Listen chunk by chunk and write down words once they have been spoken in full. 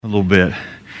A little bit.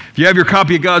 If you have your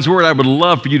copy of God's Word, I would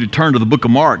love for you to turn to the book of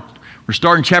Mark. We're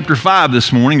starting chapter 5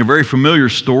 this morning, a very familiar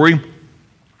story.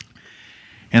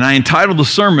 And I entitled the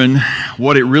sermon,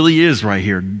 what it really is right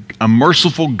here, A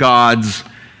Merciful God's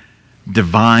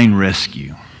Divine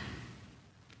Rescue.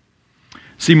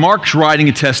 See, Mark's writing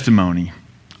a testimony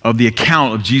of the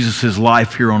account of Jesus'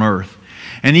 life here on earth.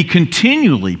 And he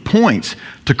continually points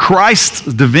to Christ's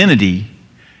divinity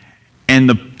and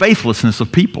the faithlessness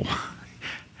of people.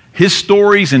 His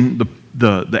stories and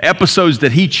the episodes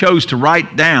that he chose to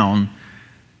write down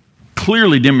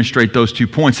clearly demonstrate those 2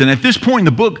 points. And at this point in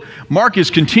the book, Mark is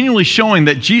continually showing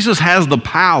that Jesus has the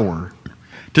power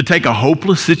to take a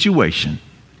hopeless situation,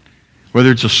 whether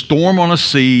it's a storm on a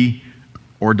sea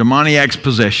or a demoniac's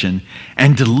possession,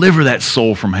 and deliver that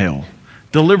soul from hell.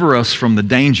 Deliver us from the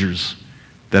dangers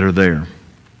that are there.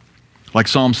 Like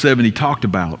Psalm 70 talked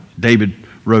about, David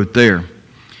wrote there.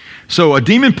 So a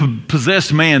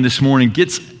demon-possessed man this morning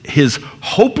gets his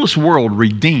hopeless world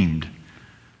redeemed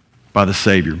by the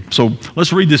Savior. So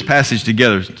let's read this passage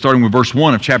together, starting with verse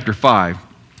 1 of chapter 5.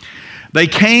 They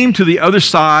came to the other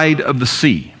side of the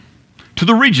sea, to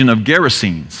the region of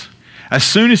Gerasenes. As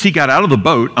soon as he got out of the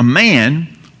boat, a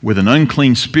man with an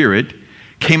unclean spirit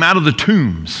came out of the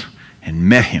tombs and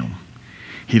met him.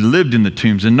 He lived in the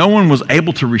tombs, and no one was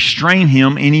able to restrain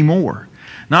him anymore,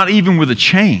 not even with a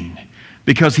chain,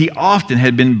 because he often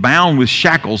had been bound with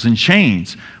shackles and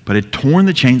chains, but had torn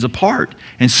the chains apart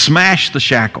and smashed the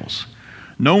shackles.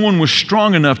 No one was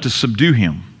strong enough to subdue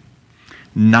him.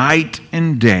 Night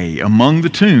and day, among the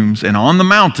tombs and on the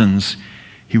mountains,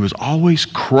 he was always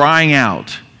crying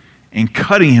out and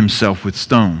cutting himself with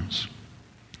stones.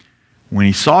 When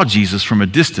he saw Jesus from a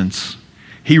distance,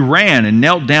 he ran and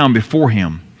knelt down before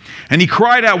him. And he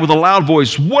cried out with a loud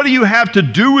voice, "What do you have to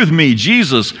do with me,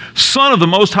 Jesus, Son of the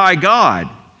Most High God?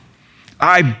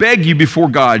 I beg you before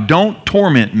God, don't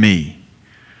torment me."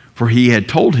 For he had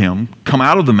told him, "Come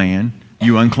out of the man,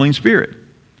 you unclean spirit."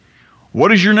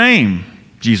 "What is your name?"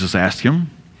 Jesus asked him.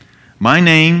 "My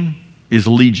name is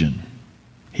Legion,"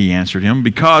 he answered him,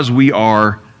 "because we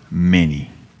are many."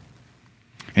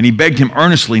 And he begged him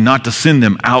earnestly not to send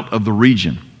them out of the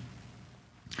region.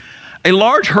 A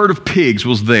large herd of pigs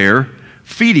was there,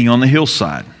 feeding on the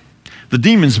hillside. The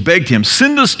demons begged him,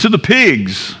 "Send us to the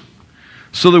pigs,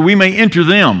 so that we may enter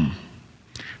them."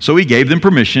 So he gave them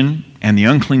permission, and the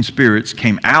unclean spirits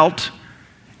came out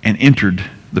and entered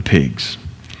the pigs.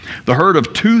 The herd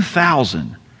of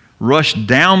 2,000 rushed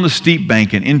down the steep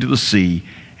bank and into the sea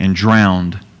and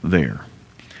drowned there.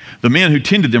 The men who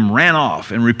tended them ran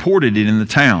off and reported it in the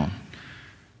town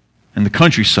and the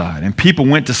countryside, and people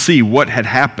went to see what had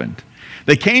happened.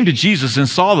 They came to Jesus and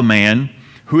saw the man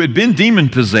who had been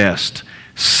demon-possessed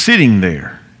sitting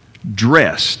there,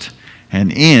 dressed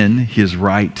and in his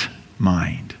right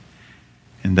mind.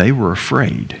 And they were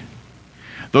afraid.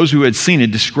 Those who had seen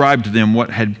it described to them what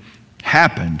had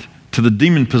happened to the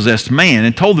demon-possessed man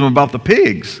and told them about the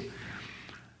pigs.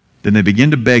 Then they began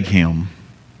to beg him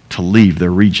to leave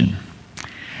their region.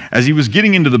 As he was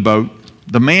getting into the boat,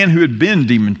 the man who had been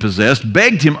demon-possessed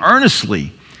begged him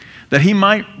earnestly that he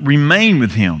might remain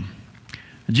with him.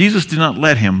 Jesus did not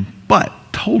let him,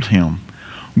 but told him,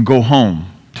 "Go home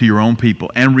to your own people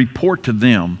and report to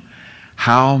them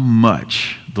how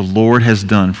much the Lord has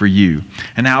done for you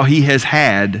and how he has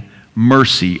had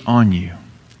mercy on you."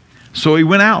 So he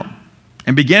went out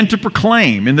and began to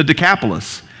proclaim in the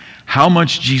Decapolis how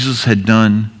much Jesus had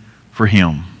done for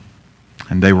him.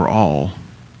 And they were all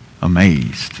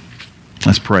amazed.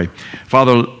 Let's pray.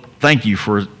 Father, thank you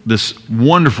for this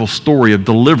wonderful story of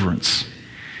deliverance.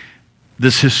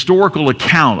 This historical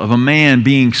account of a man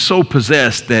being so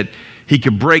possessed that he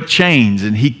could break chains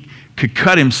and he could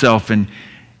cut himself and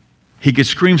he could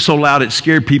scream so loud it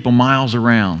scared people miles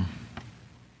around.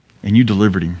 And you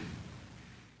delivered him.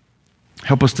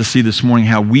 Help us to see this morning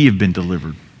how we have been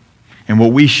delivered and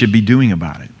what we should be doing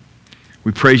about it.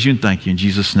 We praise you and thank you in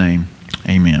Jesus' name.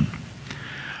 Amen.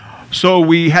 So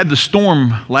we had the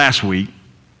storm last week.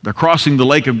 They're crossing the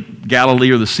Lake of Galilee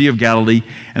or the Sea of Galilee,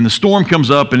 and the storm comes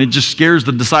up and it just scares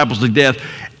the disciples to death.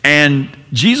 And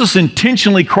Jesus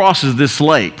intentionally crosses this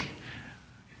lake.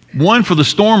 One, for the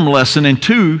storm lesson, and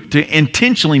two, to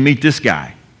intentionally meet this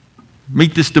guy,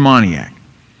 meet this demoniac.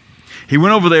 He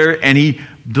went over there and he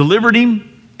delivered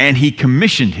him and he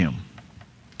commissioned him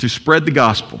to spread the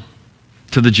gospel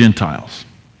to the Gentiles.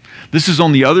 This is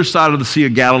on the other side of the Sea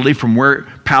of Galilee from where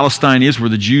Palestine is, where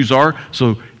the Jews are.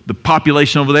 So the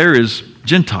population over there is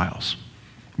Gentiles,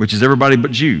 which is everybody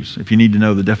but Jews, if you need to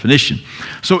know the definition.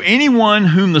 So anyone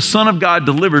whom the Son of God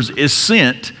delivers is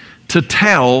sent to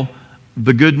tell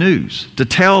the good news, to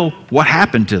tell what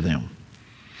happened to them.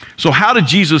 So how did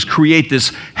Jesus create this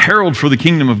herald for the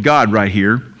kingdom of God right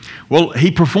here? Well,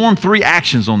 he performed 3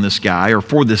 actions on this guy, or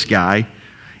for this guy,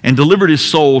 and delivered his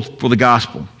soul for the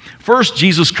gospel. First,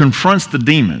 Jesus confronts the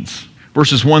demons,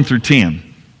 verses 1 through 10.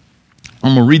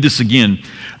 I'm going to read this again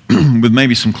with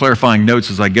maybe some clarifying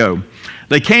notes as I go.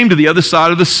 They came to the other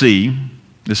side of the sea.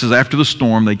 This is after the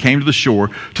storm. They came to the shore,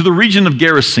 to the region of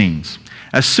Gerasenes.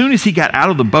 As soon as he got out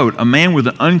of the boat, a man with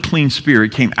an unclean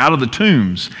spirit came out of the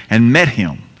tombs and met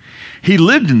him. He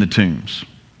lived in the tombs,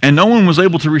 and no one was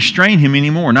able to restrain him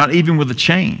anymore, not even with a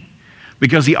chain,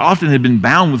 because he often had been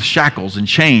bound with shackles and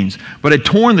chains, but had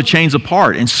torn the chains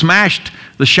apart and smashed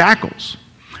the shackles.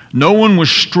 No one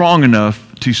was strong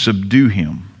enough to subdue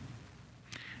him.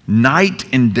 Night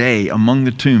and day among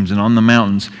the tombs and on the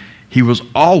mountains, he was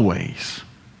always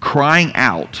crying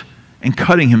out and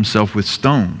cutting himself with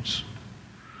stones.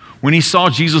 When he saw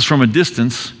Jesus from a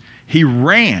distance, he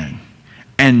ran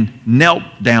and knelt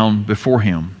down before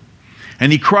him.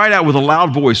 And he cried out with a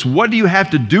loud voice, "What do you have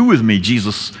to do with me,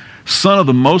 Jesus, Son of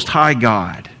the Most High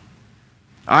God?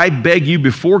 I beg you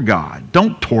before God,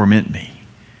 don't torment me."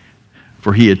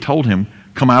 For he had told him,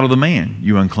 "Come out of the man,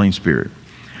 you unclean spirit."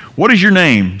 "What is your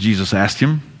name?" Jesus asked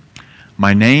him.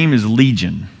 "My name is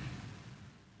Legion,"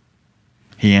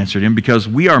 he answered him, "because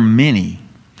we are many."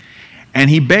 And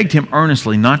he begged him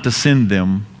earnestly not to send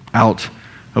them out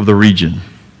of the region.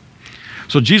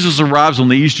 So Jesus arrives on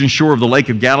the eastern shore of the Lake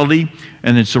of Galilee,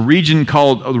 and it's a region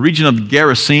called the region of the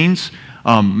Gerasenes.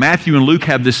 Matthew and Luke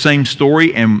have this same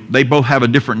story, and they both have a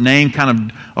different name, kind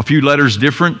of a few letters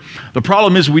different. The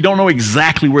problem is we don't know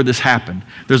exactly where this happened.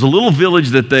 There's a little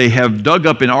village that they have dug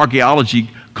up in archaeology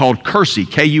called Kursi,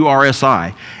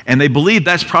 K-U-R-S-I, and they believe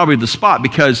that's probably the spot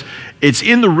because it's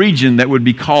in the region that would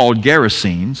be called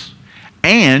Gerasenes,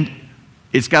 and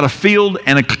it's got a field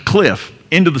and a cliff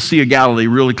into the Sea of Galilee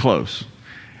really close.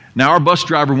 Now, our bus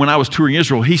driver, when I was touring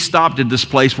Israel, he stopped at this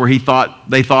place where they thought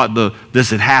this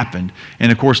had happened.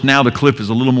 And of course, now the cliff is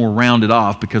a little more rounded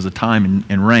off because of time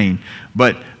and rain.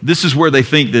 But this is where they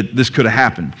think that this could have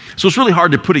happened. So it's really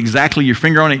hard to put exactly your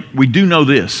finger on it. We do know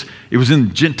this. It was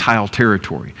in Gentile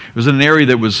territory. It was in an area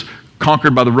that was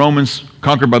conquered by the Romans,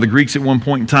 conquered by the Greeks at one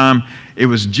point in time. It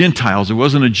was Gentiles. It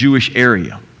wasn't a Jewish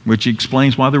area, which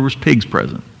explains why there was pigs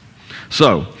present.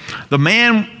 So, the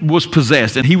man was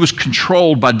possessed and he was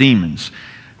controlled by demons.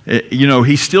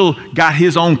 He still got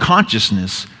his own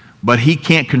consciousness, but he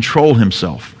can't control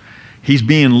himself. He's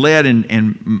being led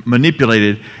and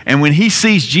manipulated. And when he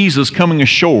sees Jesus coming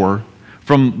ashore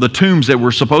from the tombs that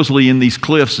were supposedly in these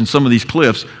cliffs and some of these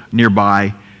cliffs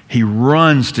nearby, he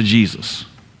runs to Jesus.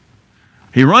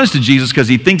 He runs to Jesus because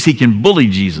he thinks he can bully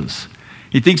Jesus.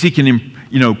 He thinks he can,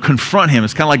 confront him.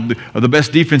 It's kind of like the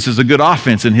best defense is a good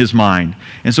offense in his mind.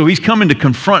 And so he's coming to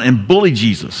confront and bully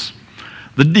Jesus.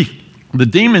 The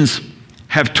demons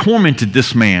have tormented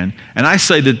this man, and I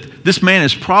say that this man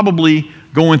is probably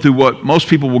going through what most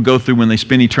people will go through when they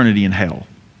spend eternity in hell.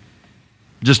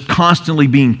 Just constantly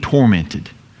being tormented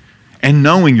and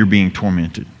knowing you're being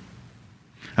tormented.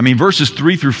 I mean, verses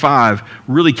 3 through 5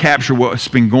 really capture what's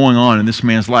been going on in this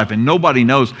man's life, and nobody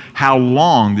knows how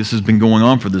long this has been going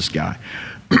on for this guy.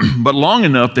 But long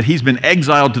enough that he's been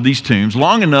exiled to these tombs,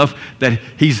 long enough that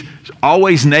he's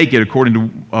always naked, according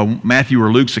to Matthew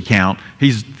or Luke's account.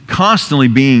 He's constantly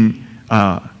being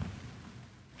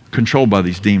controlled by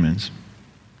these demons.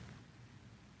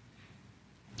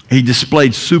 He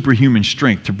displayed superhuman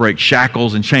strength to break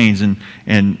shackles and chains,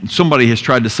 and somebody has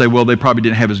tried to say, well, they probably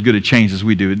didn't have as good a chains as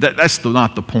we do. That's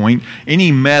not the point.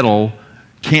 Any metal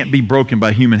can't be broken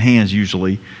by human hands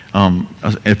usually,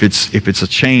 if it's a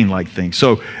chain-like thing.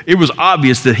 So it was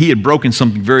obvious that he had broken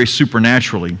something very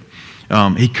supernaturally.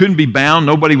 He couldn't be bound.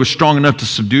 Nobody was strong enough to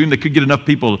subdue him. They could get enough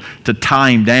people to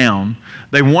tie him down.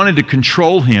 They wanted to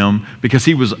control him because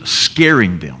he was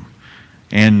scaring them.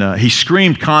 And he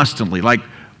screamed constantly, like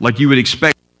you would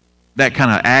expect that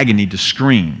kind of agony to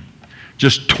scream,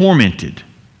 just tormented.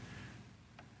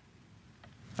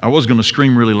 I was going to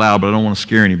scream really loud, but I don't want to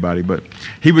scare anybody. But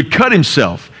he would cut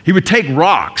himself. He would take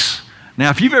rocks. Now,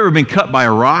 if you've ever been cut by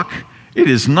a rock, it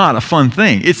is not a fun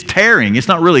thing. It's tearing. It's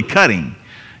not really cutting.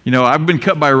 I've been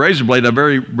cut by a razor blade. I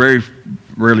very, very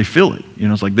rarely feel it.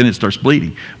 It's like then it starts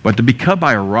bleeding. But to be cut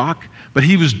by a rock, but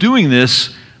he was doing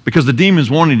this because the demons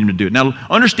wanted him to do it. Now,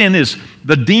 understand this.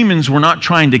 The demons were not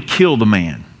trying to kill the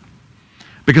man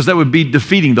because that would be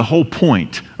defeating the whole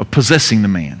point of possessing the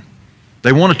man.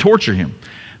 They want to torture him.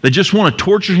 They just want to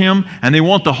torture him, and they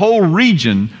want the whole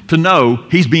region to know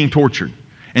he's being tortured.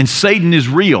 And Satan is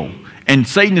real, and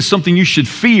Satan is something you should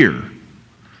fear.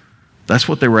 That's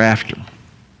what they were after.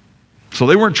 So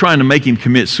they weren't trying to make him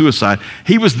commit suicide.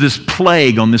 He was this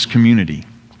plague on this community.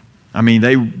 I mean,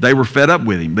 they were fed up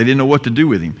with him. They didn't know what to do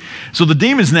with him. So the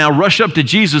demons now rush up to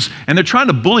Jesus, and they're trying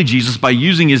to bully Jesus by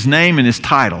using his name and his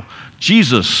title.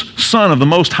 Jesus, Son of the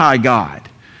Most High God.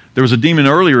 There was a demon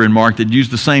earlier in Mark that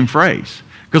used the same phrase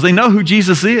because they know who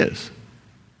Jesus is.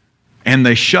 And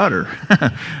they shudder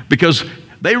because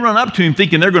they run up to him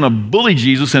thinking they're going to bully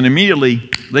Jesus, and immediately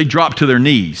they drop to their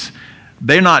knees.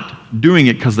 They're not doing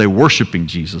it because they're worshiping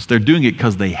Jesus. They're doing it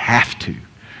because they have to,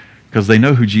 because they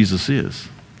know who Jesus is,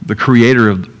 the creator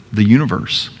of the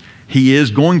universe. He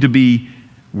is going to be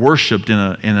worshiped in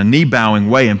a knee-bowing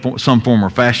way in some form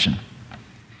or fashion.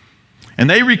 And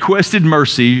they requested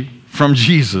mercy from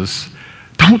Jesus.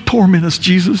 Don't torment us,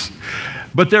 Jesus.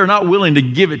 But they're not willing to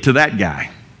give it to that guy.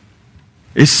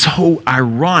 It's so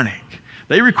ironic.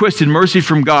 They requested mercy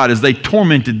from God as they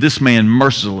tormented this man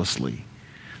mercilessly.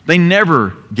 They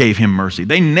never gave him mercy.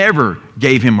 They never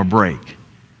gave him a break.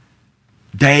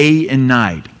 Day and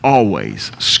night,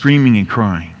 always screaming and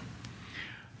crying.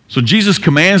 So Jesus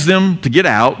commands them to get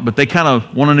out, but they kind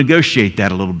of want to negotiate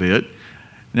that a little bit.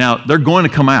 Now, they're going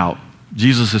to come out.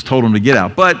 Jesus has told them to get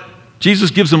out. But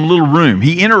Jesus gives them a little room.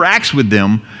 He interacts with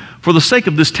them for the sake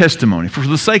of this testimony, for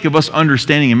the sake of us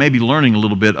understanding and maybe learning a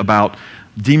little bit about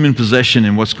demon possession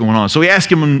and what's going on. So he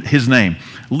asked him his name,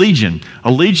 Legion.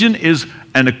 A legion is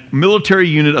a military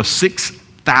unit of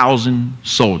 6,000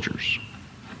 soldiers.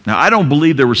 Now, I don't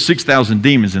believe there were 6,000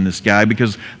 demons in this guy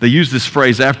because they used this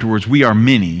phrase afterwards, we are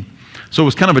many. So it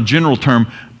was kind of a general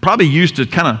term, probably used to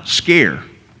kind of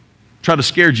try to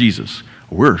scare Jesus.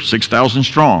 We're 6,000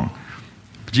 strong.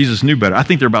 But Jesus knew better. I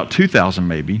think they're about 2,000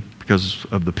 maybe because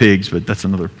of the pigs, but that's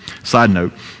another side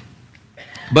note.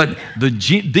 But the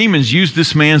demons used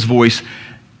this man's voice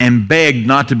and begged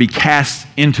not to be cast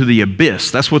into the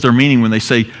abyss. That's what they're meaning when they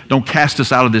say, don't cast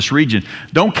us out of this region.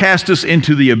 Don't cast us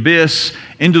into the abyss,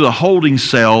 into the holding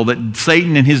cell that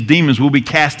Satan and his demons will be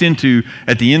cast into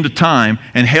at the end of time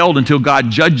and held until God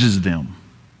judges them.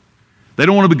 They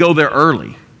don't want to go there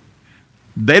early.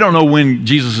 They don't know when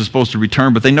Jesus is supposed to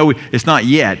return, but they know it's not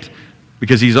yet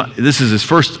because this is his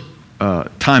first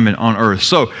time on earth.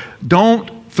 So don't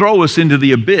throw us into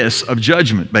the abyss of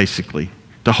judgment, basically,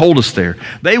 to hold us there.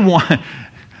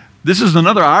 This is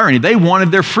another irony. They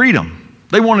wanted their freedom.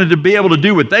 They wanted to be able to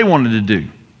do what they wanted to do,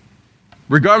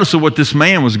 regardless of what this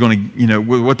man was going to,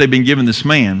 what they've been giving this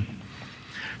man.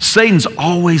 Satan's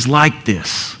always like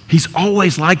this. He's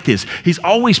always like this. He's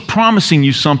always promising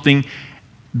you something,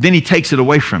 then he takes it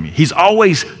away from you. He's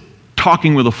always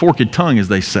talking with a forked tongue, as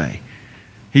they say.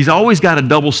 He's always got a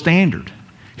double standard.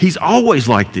 He's always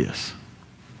like this.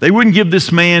 They wouldn't give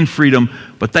this man freedom,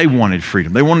 but they wanted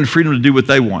freedom. They wanted freedom to do what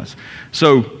they want.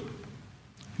 So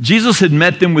Jesus had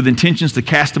met them with intentions to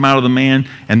cast them out of the man,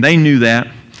 and they knew that,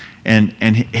 and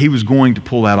he was going to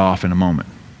pull that off in a moment.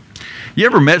 You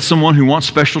ever met someone who wants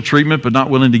special treatment but not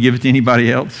willing to give it to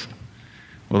anybody else?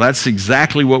 Well, that's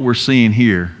exactly what we're seeing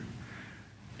here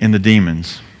in the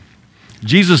demons.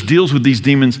 Jesus deals with these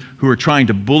demons who are trying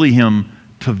to bully him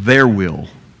to their will,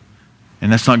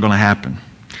 and that's not going to happen.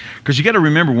 Because you got to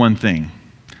remember one thing,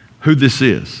 who this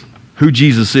is, who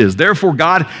Jesus is. Therefore,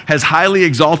 God has highly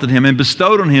exalted him and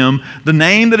bestowed on him the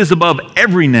name that is above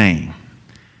every name,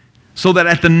 so that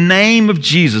at the name of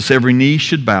Jesus every knee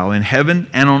should bow in heaven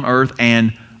and on earth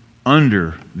and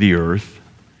under the earth,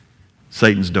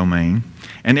 Satan's domain,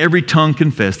 and every tongue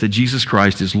confess that Jesus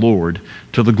Christ is Lord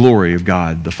to the glory of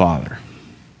God the Father.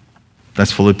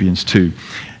 That's Philippians 2.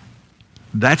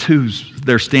 That's who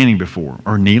they're standing before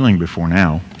or kneeling before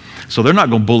now. So they're not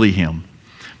going to bully him.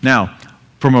 Now,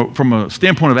 from a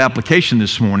standpoint of application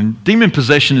this morning, demon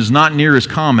possession is not near as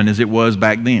common as it was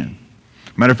back then.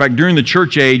 Matter of fact, during the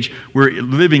church age we're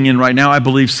living in right now, I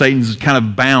believe Satan's kind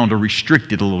of bound or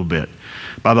restricted a little bit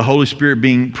by the Holy Spirit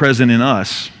being present in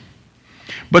us.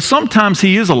 But sometimes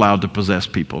he is allowed to possess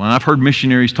people. And I've heard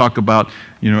missionaries talk about,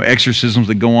 exorcisms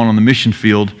that go on the mission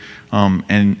field,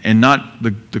 and not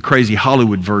the crazy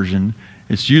Hollywood version.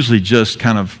 It's usually just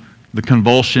kind of the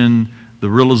convulsion, the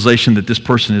realization that this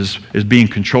person is being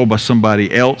controlled by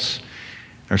somebody else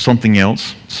or something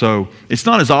else. So it's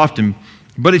not as often,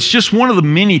 but it's just one of the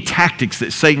many tactics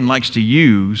that Satan likes to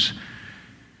use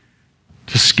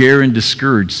to scare and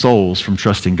discourage souls from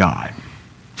trusting God.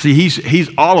 See, he's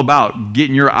all about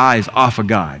getting your eyes off of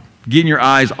God, getting your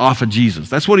eyes off of Jesus.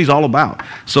 That's what he's all about.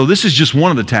 So this is just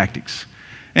one of the tactics.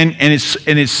 And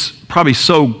it's probably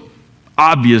so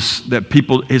obvious that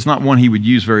it's not one he would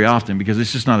use very often because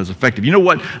it's just not as effective. You know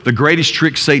what the greatest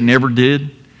trick Satan ever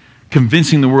did?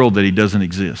 Convincing the world that he doesn't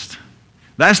exist.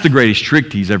 That's the greatest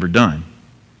trick he's ever done.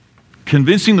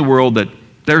 Convincing the world that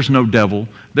there's no devil,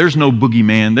 there's no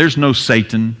boogeyman, there's no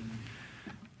Satan.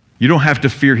 You don't have to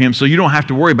fear him, so you don't have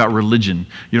to worry about religion.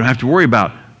 You don't have to worry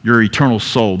about your eternal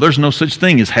soul. There's no such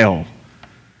thing as hell.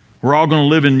 We're all going to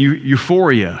live in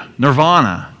euphoria,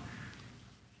 nirvana.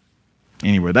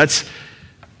 Anyway, that's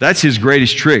his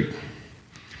greatest trick.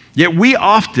 Yet we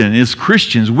often, as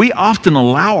Christians,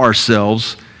 allow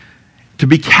ourselves to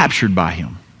be captured by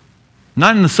him.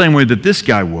 Not in the same way that this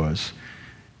guy was,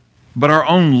 but our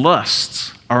own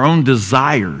lusts, our own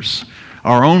desires,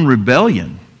 our own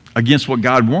rebellion against what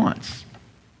God wants.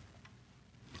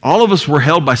 All of us were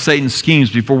held by Satan's schemes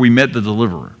before we met the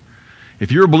deliverer.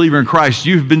 If you're a believer in Christ,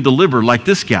 you've been delivered like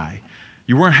this guy.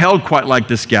 You weren't held quite like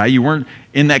this guy. You weren't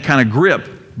in that kind of grip,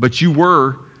 but you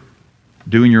were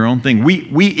doing your own thing.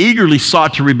 We eagerly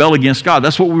sought to rebel against God.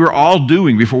 That's what we were all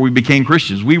doing before we became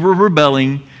Christians. We were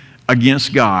rebelling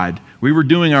against God. We were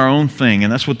doing our own thing,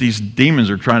 and that's what these demons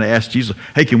are trying to ask Jesus.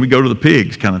 Hey, can we go to the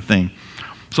pigs kind of thing?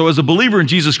 So as a believer in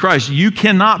Jesus Christ, you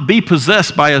cannot be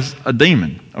possessed by a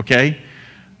demon, okay?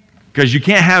 Because you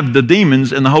can't have the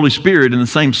demons and the Holy Spirit in the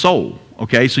same soul,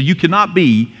 okay? So you cannot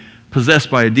be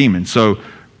possessed by a demon. So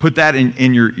put that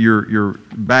in your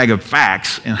bag of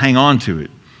facts and hang on to it.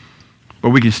 But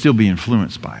we can still be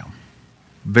influenced by them.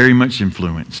 Very much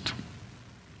influenced.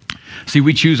 See,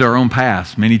 we choose our own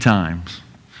paths many times.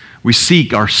 We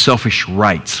seek our selfish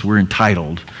rights. We're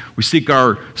entitled. We seek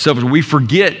our selfish. We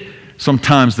forget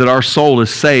sometimes that our soul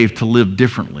is saved to live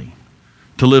differently.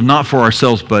 To live not for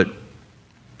ourselves, but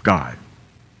God.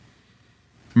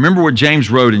 Remember what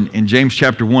James wrote in James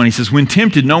chapter 1. He says, when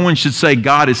tempted, no one should say,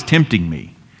 God is tempting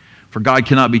me. For God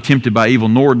cannot be tempted by evil,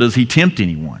 nor does he tempt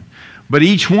anyone. But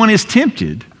each one is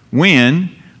tempted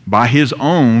when, by his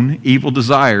own evil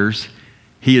desires,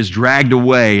 he is dragged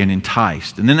away and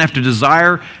enticed. And then after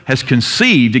desire has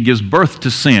conceived, it gives birth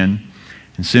to sin.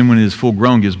 And sin, when it is full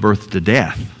grown, gives birth to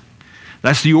death.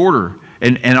 That's the order.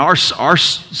 And our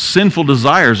sinful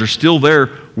desires are still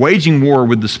there waging war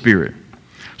with the Spirit.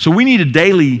 So we need to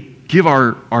daily give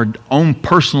our own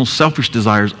personal selfish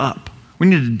desires up. We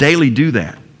need to daily do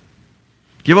that.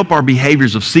 Give up our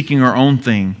behaviors of seeking our own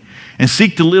thing and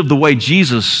seek to live the way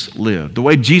Jesus lived, the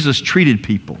way Jesus treated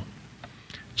people.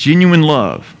 Genuine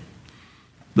love.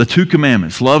 The two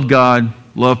commandments, love God,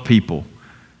 love people.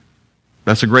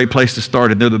 That's a great place to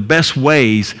start. And they're the best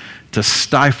ways to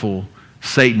stifle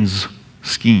Satan's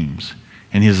schemes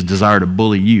and his desire to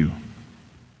bully you.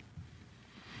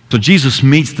 So Jesus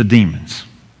meets the demons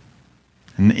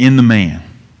in the man.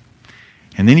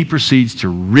 And then he proceeds to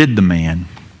rid the man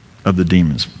of the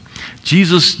demons.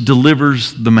 Jesus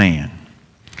delivers the man.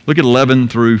 Look at 11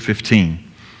 through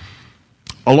 15.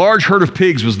 A large herd of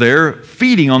pigs was there,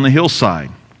 feeding on the hillside.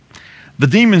 The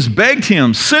demons begged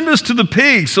him, send us to the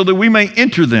pigs so that we may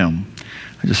enter them.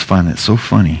 I just find that so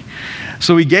funny.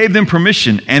 So he gave them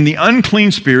permission, and the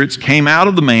unclean spirits came out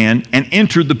of the man and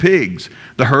entered the pigs.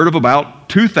 The herd of about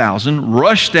 2,000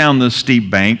 rushed down the steep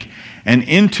bank and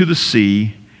into the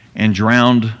sea and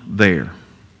drowned there.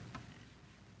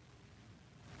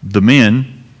 The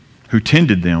men who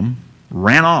tended them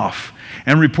ran off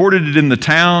and reported it in the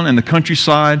town and the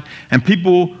countryside, and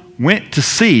people went to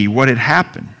see what had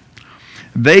happened.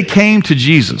 They came to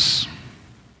Jesus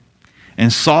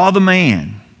and saw the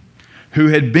man who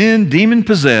had been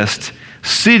demon-possessed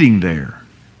sitting there,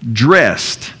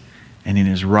 dressed and in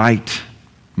his right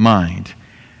mind.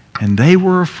 And they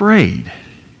were afraid.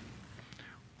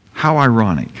 How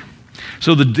ironic.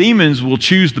 So the demons will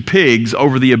choose the pigs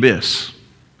over the abyss.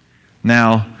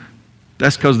 Now,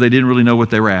 that's because they didn't really know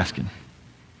what they were asking.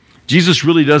 Jesus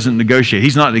really doesn't negotiate.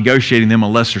 He's not negotiating them a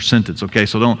lesser sentence, okay?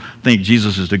 So don't think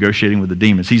Jesus is negotiating with the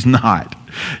demons. He's not.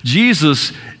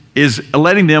 Jesus is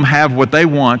letting them have what they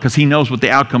want because he knows what the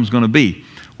outcome is going to be.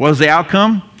 What is the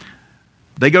outcome?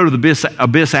 They go to the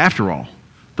abyss after all.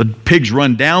 The pigs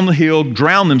run down the hill,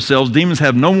 drown themselves. Demons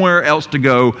have nowhere else to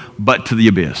go but to the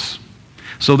abyss.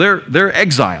 So they're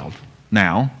exiled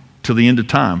now till the end of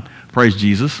time. Praise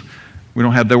Jesus. We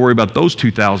don't have to worry about those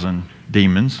 2,000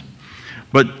 demons.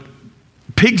 But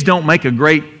pigs don't make a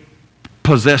great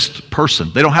possessed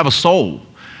person. They don't have a soul.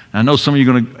 And I know some of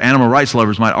you animal rights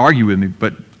lovers might argue with me,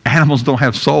 but animals don't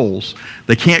have souls.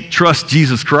 They can't trust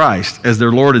Jesus Christ as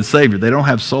their Lord and Savior. They don't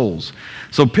have souls.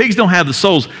 So pigs don't have the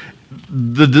souls.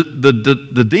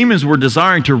 The demons were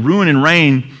desiring to ruin and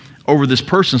reign over this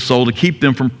person's soul to keep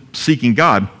them from seeking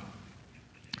God.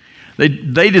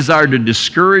 They desired to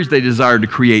discourage. They desired to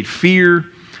create fear.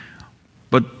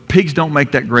 But pigs don't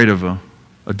make that great of a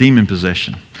demon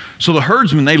possession. So the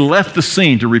herdsmen, they left the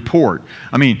scene to report.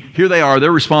 I mean, here they are.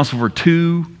 They're responsible for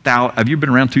 2,000. Have you been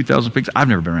around 2,000 pigs? I've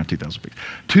never been around 2,000 pigs.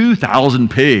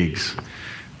 2,000 pigs.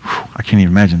 Whew, I can't even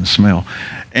imagine the smell.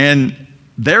 And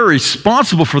they're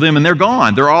responsible for them, and they're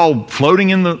gone. They're all floating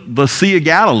in the Sea of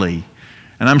Galilee.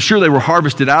 And I'm sure they were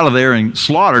harvested out of there and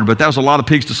slaughtered, but that was a lot of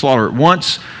pigs to slaughter at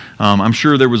once. I'm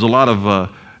sure there was a lot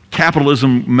of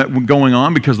capitalism going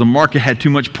on because the market had too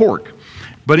much pork.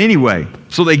 But anyway,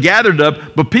 so they gathered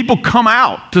up, but people come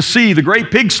out to see the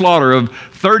great pig slaughter of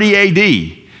 30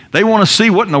 AD. They want to see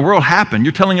what in the world happened.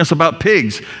 You're telling us about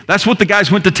pigs. That's what the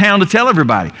guys went to town to tell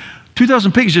everybody.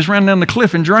 2,000 pigs just ran down the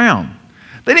cliff and drowned.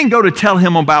 They didn't go to tell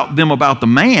them about the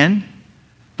man.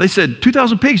 They said,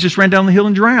 2,000 pigs just ran down the hill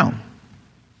and drowned.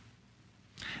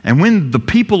 And when the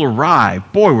people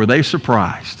arrived, boy, were they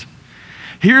surprised.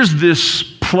 Here's this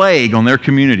plague on their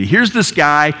community. Here's this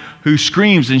guy who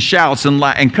screams and shouts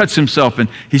and cuts himself, and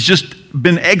he's just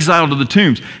been exiled to the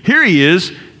tombs. Here he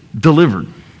is, delivered.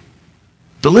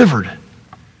 Delivered.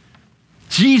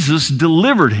 Jesus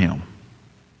delivered him.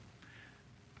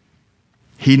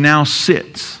 He now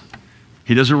sits.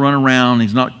 He doesn't run around.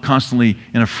 He's not constantly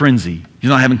in a frenzy. He's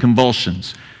not having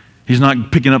convulsions. He's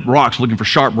not picking up rocks, looking for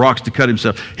sharp rocks to cut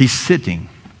himself. He's sitting.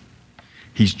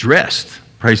 He's dressed.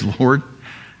 Praise the Lord.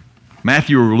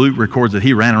 Matthew or Luke records that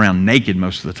he ran around naked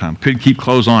most of the time. Couldn't keep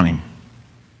clothes on him.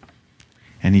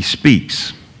 And he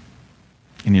speaks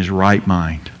in his right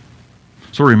mind.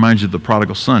 Sort of reminds you of the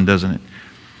prodigal son, doesn't it?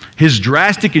 His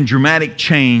drastic and dramatic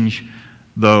change,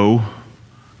 though,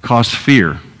 caused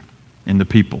fear in the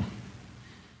people.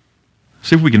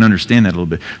 See if we can understand that a little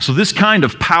bit. So this kind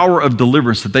of power of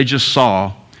deliverance that they just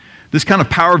saw, this kind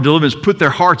of power of deliverance put their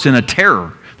hearts in a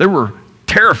terror. They were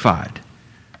terrified.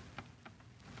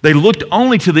 They looked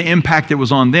only to the impact that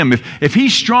was on them. If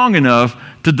he's strong enough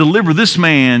to deliver this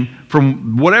man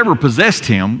from whatever possessed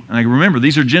him, and remember,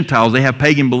 these are Gentiles, they have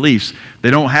pagan beliefs. They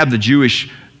don't have the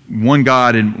Jewish one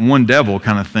God and one devil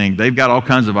kind of thing. They've got all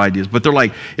kinds of ideas. But they're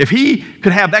like, if he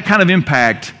could have that kind of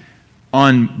impact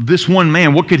on this one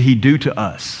man, what could he do to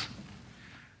us?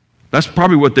 That's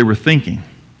probably what they were thinking.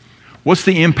 What's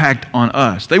the impact on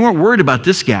us? They weren't worried about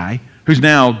this guy who's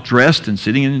now dressed and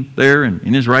sitting in there and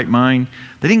in his right mind.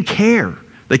 They didn't care.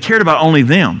 They cared about only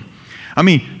them. I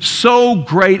mean, so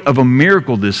great of a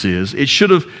miracle this is, it should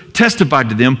have testified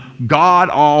to them God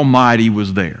Almighty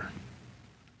was there.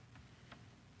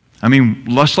 I mean,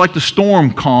 just like the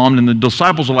storm calmed and the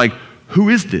disciples are like, who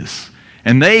is this?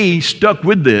 And they stuck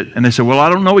with it and they said, well, I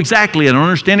don't know exactly, I don't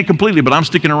understand it completely, but I'm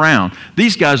sticking around.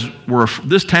 These guys were,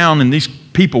 this town and these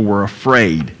people were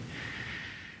afraid.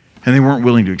 And they weren't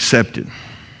willing to accept it.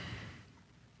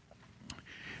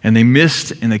 And they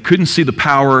missed, and they couldn't see the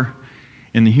power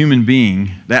in the human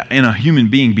being, that in a human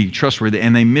being being trustworthy,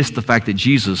 and they missed the fact that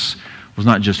Jesus was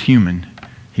not just human,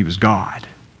 he was God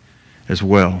as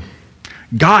well.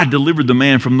 God delivered the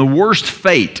man from the worst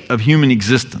fate of human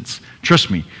existence.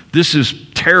 Trust me, this is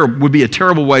terrible, would be a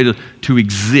terrible way to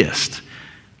exist.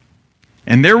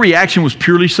 And their reaction was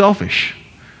purely selfish.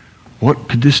 What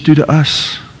could this do to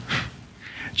us?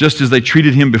 Just as they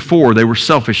treated him before, they were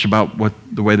selfish about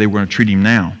the way they were going to treat him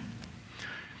now.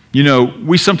 You know,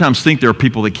 we sometimes think there are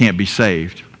people that can't be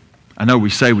saved. I know we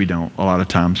say we don't a lot of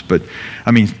times, but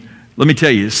I mean, let me tell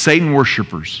you, Satan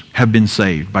worshipers have been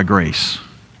saved by grace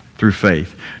through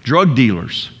faith. Drug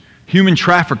dealers, human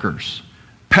traffickers,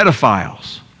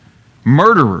 pedophiles,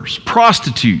 murderers,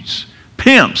 prostitutes,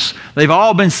 pimps, they've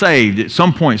all been saved at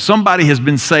some point. Somebody has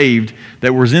been saved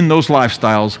that was in those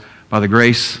lifestyles by the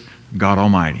grace of God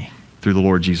Almighty through the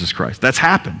Lord Jesus Christ. That's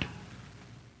happened.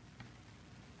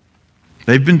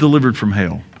 They've been delivered from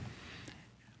hell.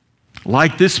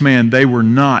 Like this man, they were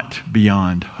not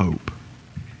beyond hope.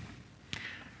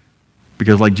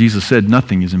 Because like Jesus said,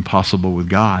 nothing is impossible with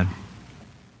God.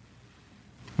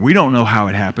 We don't know how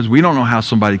it happens. We don't know how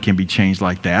somebody can be changed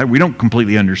like that. We don't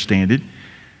completely understand it.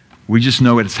 We just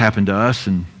know it's happened to us,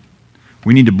 and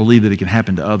we need to believe that it can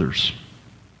happen to others.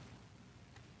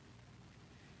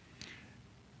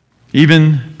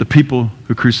 Even the people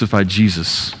who crucified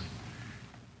Jesus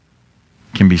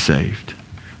can be saved.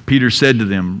 Peter said to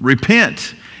them,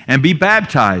 repent and be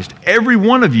baptized, every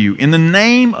one of you, in the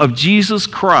name of Jesus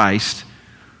Christ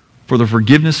for the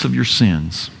forgiveness of your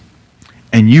sins,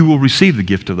 and you will receive the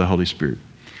gift of the Holy Spirit.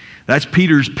 That's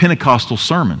Peter's Pentecostal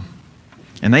sermon.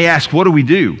 And they asked, what do we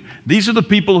do? These are the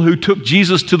people who took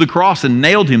Jesus to the cross and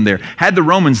nailed him there, had the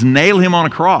Romans nail him on a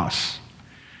cross.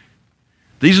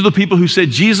 These are the people who said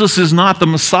Jesus is not the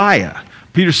Messiah.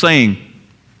 Peter's saying,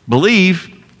 believe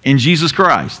in Jesus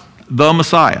Christ, the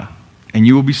Messiah, and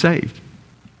you will be saved.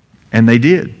 And they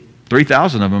did.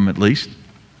 3,000 of them at least.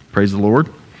 Praise the Lord.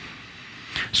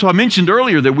 So I mentioned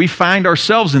earlier that we find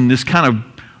ourselves in this kind of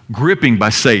gripping by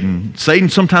Satan. Satan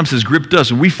sometimes has gripped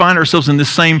us, and we find ourselves in this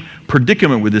same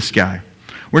predicament with this guy.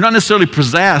 We're not necessarily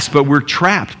possessed, but we're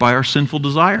trapped by our sinful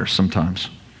desires sometimes.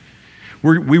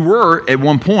 We were, at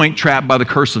one point, trapped by the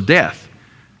curse of death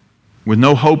with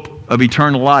no hope of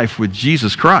eternal life with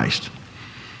Jesus Christ.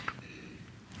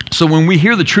 So when we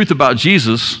hear the truth about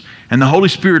Jesus and the Holy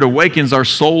Spirit awakens our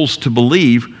souls to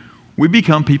believe, we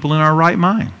become people in our right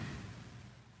mind.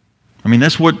 I mean,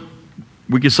 that's what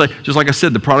we could say. Just like I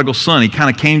said, the prodigal son, he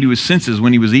kind of came to his senses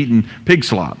when he was eating pig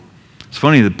slop. It's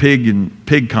funny, the pig and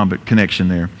pig connection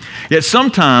there. Yet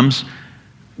sometimes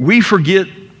we forget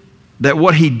that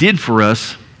what he did for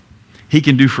us, he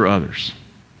can do for others.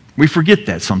 We forget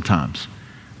that sometimes.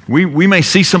 We may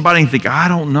see somebody and think, I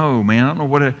don't know, man. I don't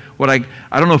know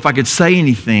I don't know if I could say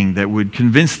anything that would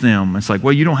convince them. It's like,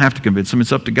 well, you don't have to convince them.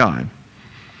 It's up to God.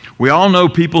 We all know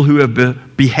people who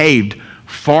have behaved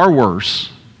far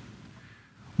worse,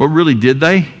 but really, did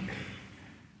they?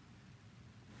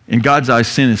 In God's eyes,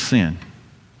 sin is sin.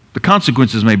 The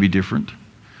consequences may be different.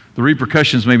 The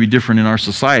repercussions may be different in our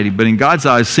society, but in God's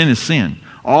eyes, sin is sin.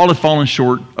 All have fallen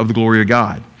short of the glory of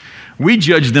God. We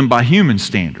judge them by human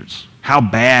standards, how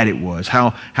bad it was,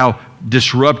 how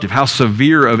disruptive, how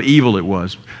severe of evil it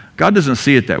was. God doesn't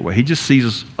see it that way. He just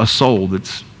sees a soul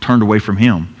that's turned away from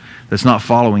Him, that's not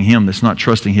following Him, that's not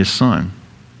trusting His Son.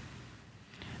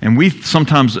 And we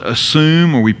sometimes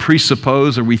assume or we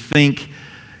presuppose or we think,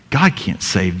 God can't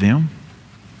save them.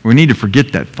 We need to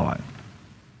forget that thought.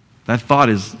 That thought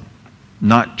is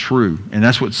not true. And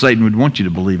that's what Satan would want you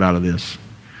to believe out of this.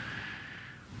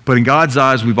 But in God's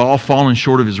eyes, we've all fallen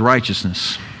short of His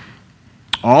righteousness.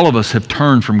 All of us have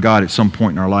turned from God at some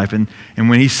point in our life. And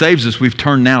when He saves us, we've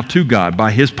turned now to God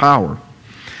by His power.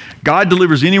 God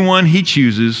delivers anyone He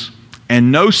chooses,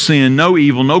 and no sin, no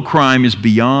evil, no crime is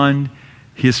beyond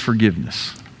His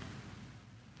forgiveness.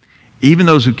 Even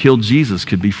those who killed Jesus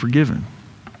could be forgiven.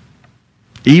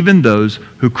 Even those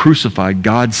who crucified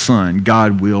God's Son,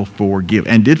 God will forgive,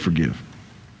 and did forgive.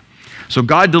 So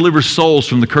God delivers souls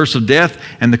from the curse of death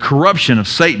and the corruption of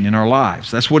Satan in our lives.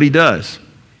 That's what He does.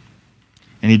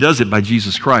 And He does it by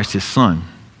Jesus Christ, His Son.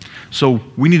 So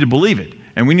we need to believe it.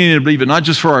 And we need to believe it not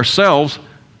just for ourselves,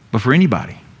 but for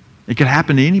anybody. It could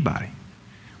happen to anybody.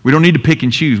 We don't need to pick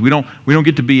and choose. We don't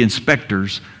get to be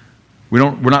inspectors.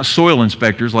 We're not soil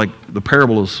inspectors like the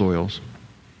parable of soils.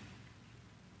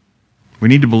 We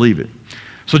need to believe it.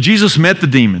 So Jesus met the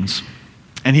demons,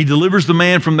 and He delivers the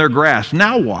man from their grasp.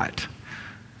 Now what?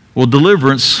 Well,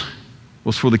 deliverance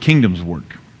was for the kingdom's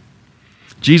work.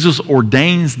 Jesus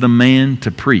ordains the man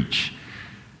to preach.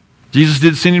 Jesus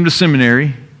didn't send him to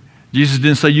seminary. Jesus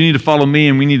didn't say, you need to follow me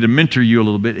and we need to mentor you a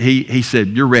little bit. He said,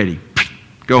 you're ready.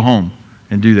 Go home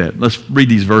and do that. Let's read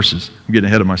these verses. I'm getting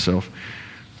ahead of myself.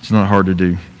 It's not hard to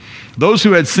do. Those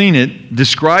who had seen it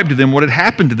described to them what had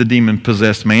happened to the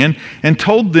demon-possessed man and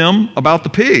told them about the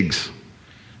pigs.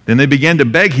 Then they began to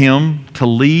beg him to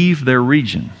leave their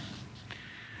region.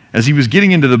 As he was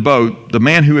getting into the boat, the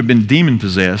man who had been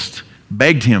demon-possessed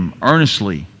begged him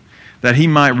earnestly that he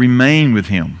might remain with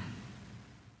him.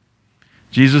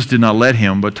 Jesus did not let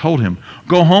him, but told him,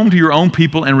 go home to your own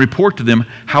people and report to them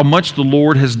how much the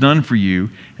Lord has done for you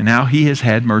and how He has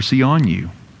had mercy on you.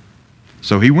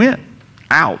 So he went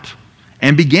out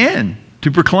and began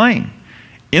to proclaim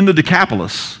in the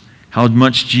Decapolis how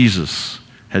much Jesus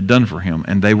had done for him,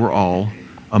 and they were all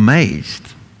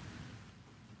amazed.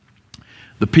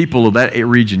 The people of that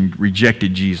region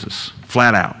rejected Jesus,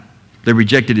 flat out. They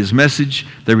rejected His message.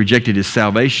 They rejected His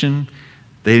salvation.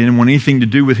 They didn't want anything to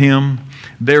do with Him.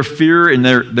 Their fear and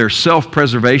their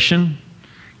self-preservation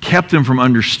kept them from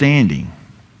understanding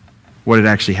what had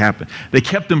actually happened. They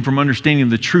kept them from understanding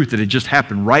the truth that had just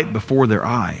happened right before their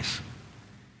eyes.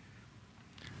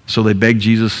 So they begged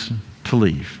Jesus to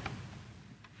leave.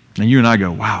 And you and I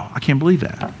go, wow, I can't believe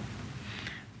that.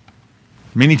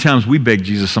 Many times we beg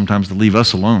Jesus sometimes to leave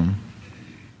us alone.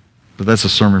 But that's a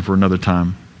sermon for another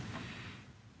time.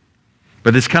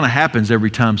 But this kind of happens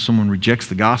every time someone rejects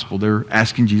the gospel. They're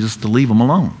asking Jesus to leave them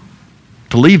alone,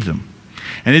 to leave them.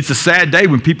 And it's a sad day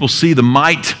when people see the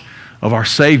might of our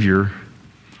Savior,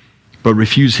 but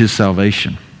refuse His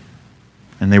salvation.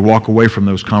 And they walk away from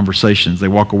those conversations. They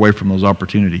walk away from those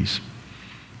opportunities.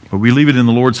 But we leave it in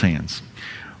the Lord's hands.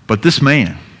 But this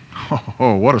man,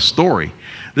 oh, what a story.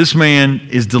 This man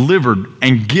is delivered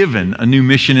and given a new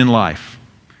mission in life.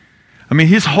 I mean,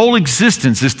 his whole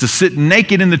existence is to sit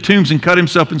naked in the tombs and cut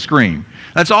himself and scream.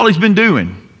 That's all he's been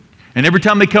doing. And every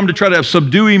time they come to try to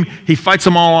subdue him, he fights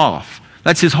them all off.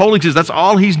 That's his whole existence. That's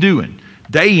all he's doing.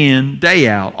 Day in, day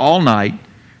out, all night.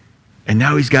 And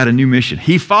now he's got a new mission.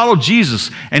 He followed Jesus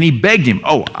and he begged him,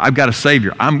 oh, I've got a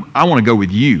Savior. I want to go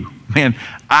with you. Man,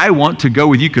 I want to go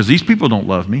with you because these people don't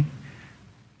love me.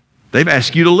 They've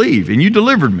asked you to leave, and you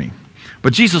delivered me.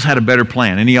 But Jesus had a better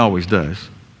plan, and he always does.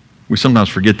 We sometimes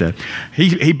forget that.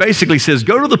 He basically says,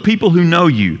 go to the people who know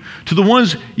you, to the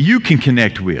ones you can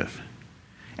connect with,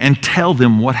 and tell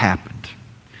them what happened.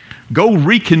 Go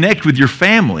reconnect with your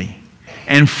family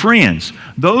and friends,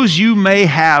 those you may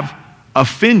have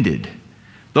offended,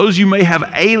 those you may have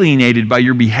alienated by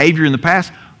your behavior in the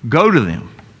past. Go to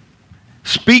them.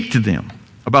 Speak to them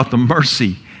about the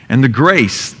mercy and the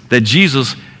grace that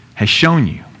Jesus has shown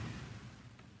you.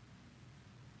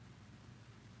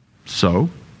 So,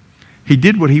 he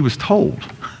did what he was told.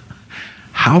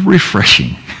 How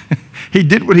refreshing. He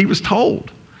did what he was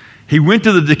told. He went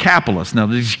to the Decapolis. Now,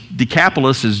 the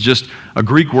Decapolis is just a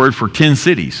Greek word for 10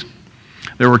 cities.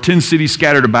 There were 10 cities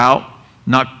scattered about,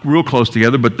 not real close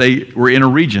together, but they were in a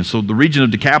region. So the region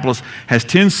of Decapolis has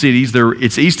 10 cities.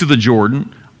 It's east of the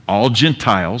Jordan, all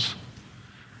Gentiles.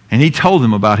 And he told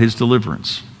them about his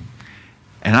deliverance.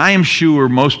 And I am sure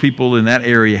most people in that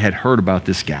area had heard about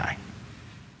this guy.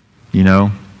 You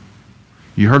know,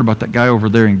 you heard about that guy over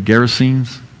there in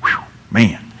Gerasenes? Whew,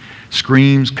 man,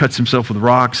 screams, cuts himself with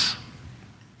rocks.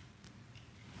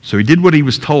 So he did what he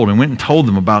was told and went and told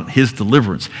them about his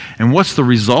deliverance. And what's the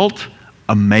result?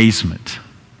 Amazement.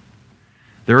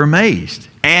 They're amazed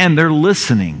and they're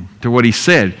listening to what he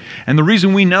said. And the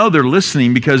reason we know they're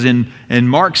listening, because in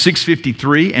Mark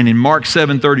 6:53 and in Mark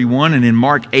 7:31 and in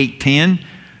Mark 8:10,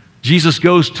 Jesus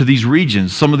goes to these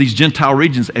regions, some of these Gentile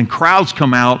regions, and crowds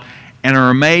come out and are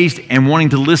amazed and wanting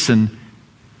to listen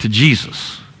to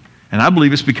Jesus. And I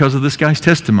believe it's because of this guy's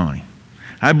testimony.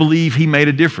 I believe he made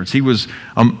a difference. He was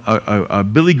a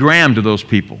Billy Graham to those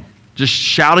people, just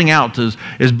shouting out to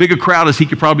as big a crowd as he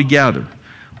could probably gather.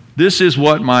 This is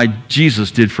what my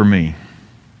Jesus did for me.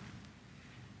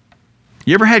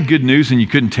 You ever had good news and you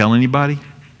couldn't tell anybody?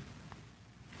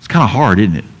 It's kind of hard,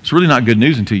 isn't it? It's really not good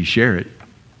news until you share it.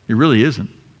 It really isn't.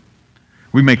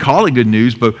 We may call it good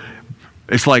news, but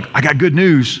it's like, I got good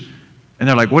news. And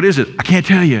they're like, what is it? I can't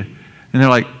tell you. And they're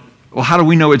like, well, how do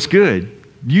we know it's good?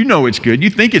 You know it's good. You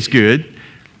think it's good.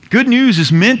 Good news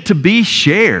is meant to be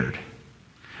shared.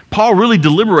 Paul really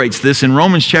deliberates this in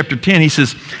Romans chapter 10. He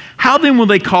says, how then will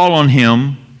they call on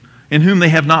him in whom they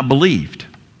have not believed?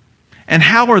 And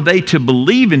how are they to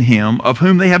believe in him of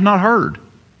whom they have not heard?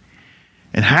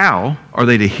 And how are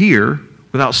they to hear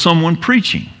without someone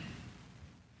preaching?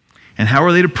 And how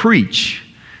are they to preach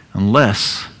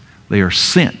unless they are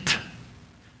sent?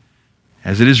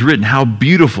 As it is written, how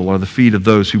beautiful are the feet of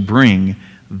those who bring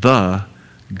the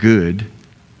good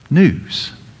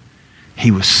news.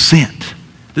 He was sent.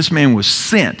 This man was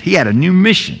sent. He had a new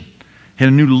mission. He had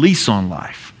a new lease on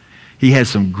life. He had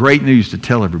some great news to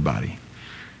tell everybody.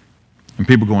 And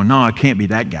people going, no, it can't be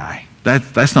that guy.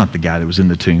 That's not the guy that was in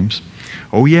the tombs.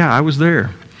 Oh yeah, I was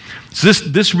there. So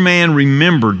this man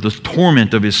remembered the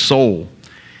torment of his soul.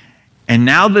 And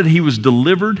now that he was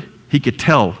delivered, he could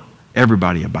tell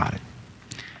everybody about it.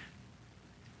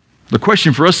 The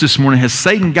question for us this morning, has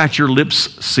Satan got your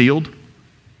lips sealed?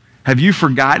 Have you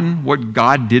forgotten what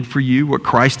God did for you, what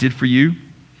Christ did for you?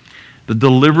 The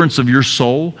deliverance of your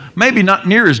soul? Maybe not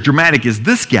near as dramatic as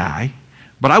this guy,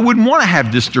 but I wouldn't want to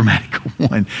have this dramatic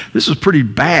one. This was pretty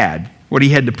bad, what he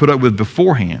had to put up with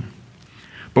beforehand.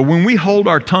 But when we hold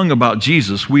our tongue about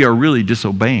Jesus, we are really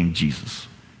disobeying Jesus.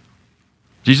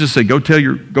 Jesus said,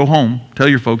 go home, tell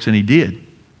your folks, and he did.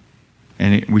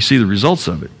 And we see the results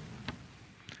of it.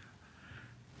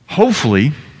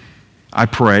 Hopefully, I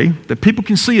pray that people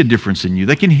can see a difference in you.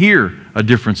 They can hear a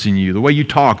difference in you, the way you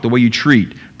talk, the way you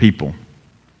treat people.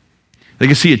 They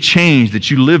can see a change,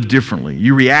 that you live differently,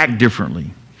 you react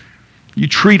differently, you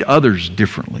treat others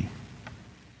differently.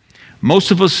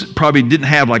 Most of us probably didn't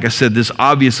have, like I said, this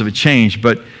obvious of a change,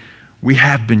 but we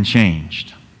have been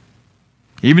changed.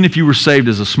 Even if you were saved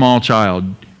as a small child,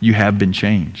 you have been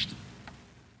changed.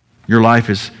 Your life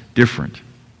is different.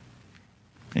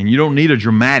 And you don't need a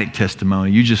dramatic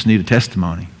testimony. You just need a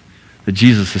testimony that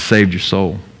Jesus has saved your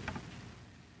soul.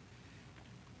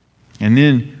 And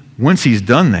then once he's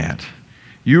done that,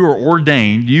 you are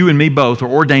ordained, you and me both are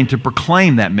ordained to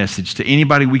proclaim that message to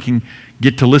anybody we can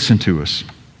get to listen to us.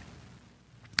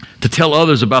 To tell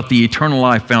others about the eternal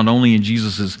life found only in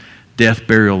Jesus' death,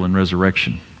 burial, and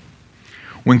resurrection.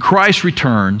 When Christ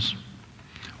returns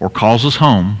or calls us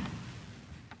home,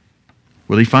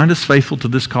 will he find us faithful to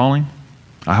this calling?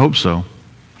 I hope so.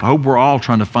 I hope we're all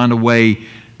trying to find a way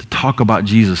to talk about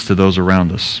Jesus to those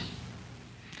around us.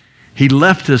 He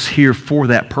left us here for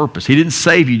that purpose. He didn't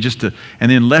save you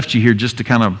and then left you here just to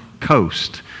kind of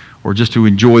coast or just to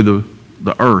enjoy the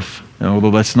earth,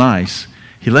 although that's nice.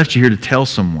 He left you here to tell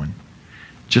someone,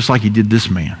 just like he did this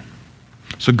man.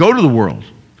 So go to the world.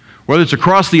 Whether it's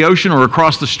across the ocean or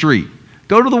across the street,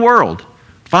 go to the world.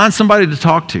 Find somebody to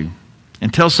talk to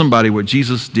and tell somebody what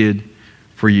Jesus did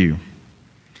for you.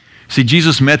 See,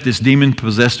 Jesus met this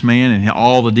demon-possessed man and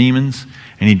all the demons,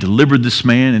 and he delivered this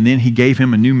man, and then he gave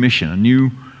him a new mission, a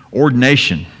new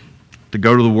ordination to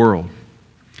go to the world.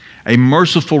 A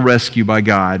merciful rescue by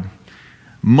God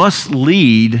must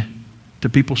lead to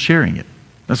people sharing it.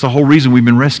 That's the whole reason we've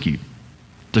been rescued,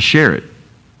 to share it.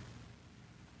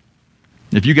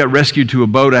 If you got rescued to a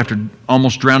boat after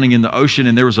almost drowning in the ocean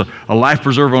and there was a life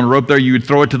preserver on a rope there, you would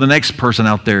throw it to the next person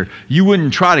out there. You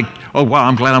wouldn't try to, oh, wow,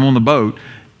 I'm glad I'm on the boat.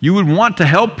 You would want to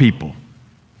help people.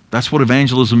 That's what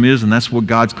evangelism is, and that's what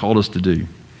God's called us to do.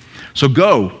 So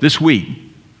go this week,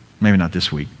 maybe not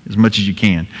this week, as much as you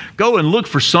can. Go and look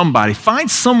for somebody.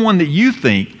 Find someone that you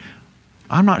think,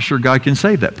 I'm not sure God can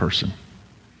save that person.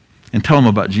 And tell them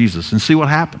about Jesus and see what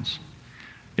happens.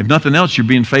 If nothing else, you're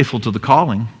being faithful to the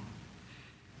calling.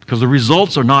 Because the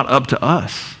results are not up to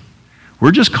us.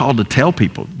 We're just called to tell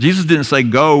people. Jesus didn't say,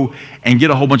 go and get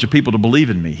a whole bunch of people to believe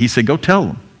in me. He said, go tell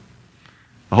them.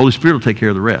 The Holy Spirit will take care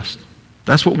of the rest.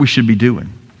 That's what we should be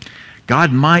doing.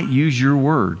 God might use your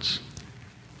words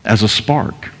as a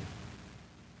spark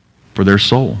for their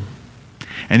soul.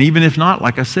 And even if not,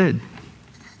 like I said,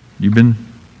 you've been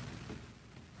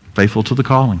faithful to the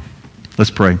calling.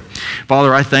 Let's pray.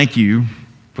 Father, I thank you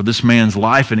for this man's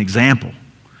life and example.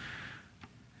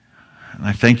 And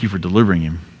I thank you for delivering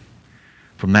him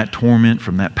from that torment,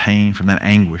 from that pain, from that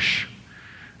anguish.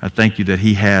 I thank you that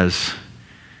he has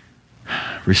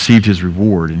received his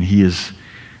reward and he is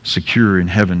secure in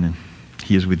heaven and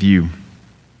he is with you.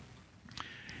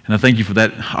 And I thank you for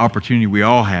that opportunity we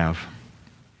all have.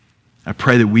 I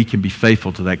pray that we can be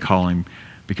faithful to that calling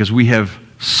because we have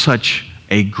such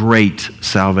a great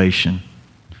salvation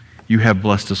you have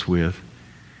blessed us with.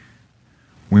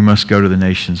 We must go to the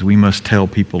nations. We must tell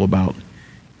people about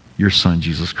your Son,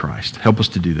 Jesus Christ. Help us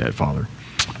to do that, Father.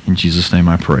 In Jesus' name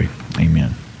I pray.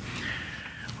 Amen.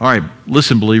 All right,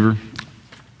 listen, believer.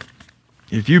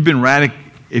 If you've been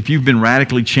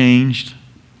radically changed,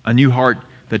 a new heart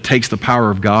that takes the power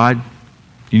of God,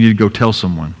 you need to go tell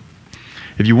someone.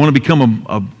 If you want to become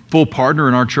a full partner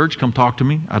in our church, come talk to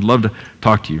me. I'd love to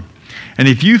talk to you. And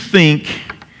if you think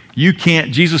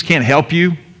Jesus can't help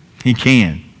you, he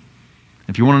can.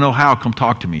 If you want to know how, come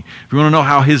talk to me. If you want to know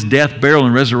how his death, burial,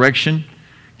 and resurrection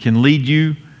can lead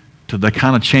you to the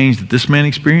kind of change that this man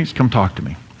experienced, come talk to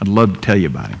me. I'd love to tell you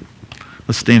about him.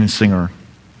 Let's stand and sing our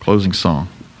closing song.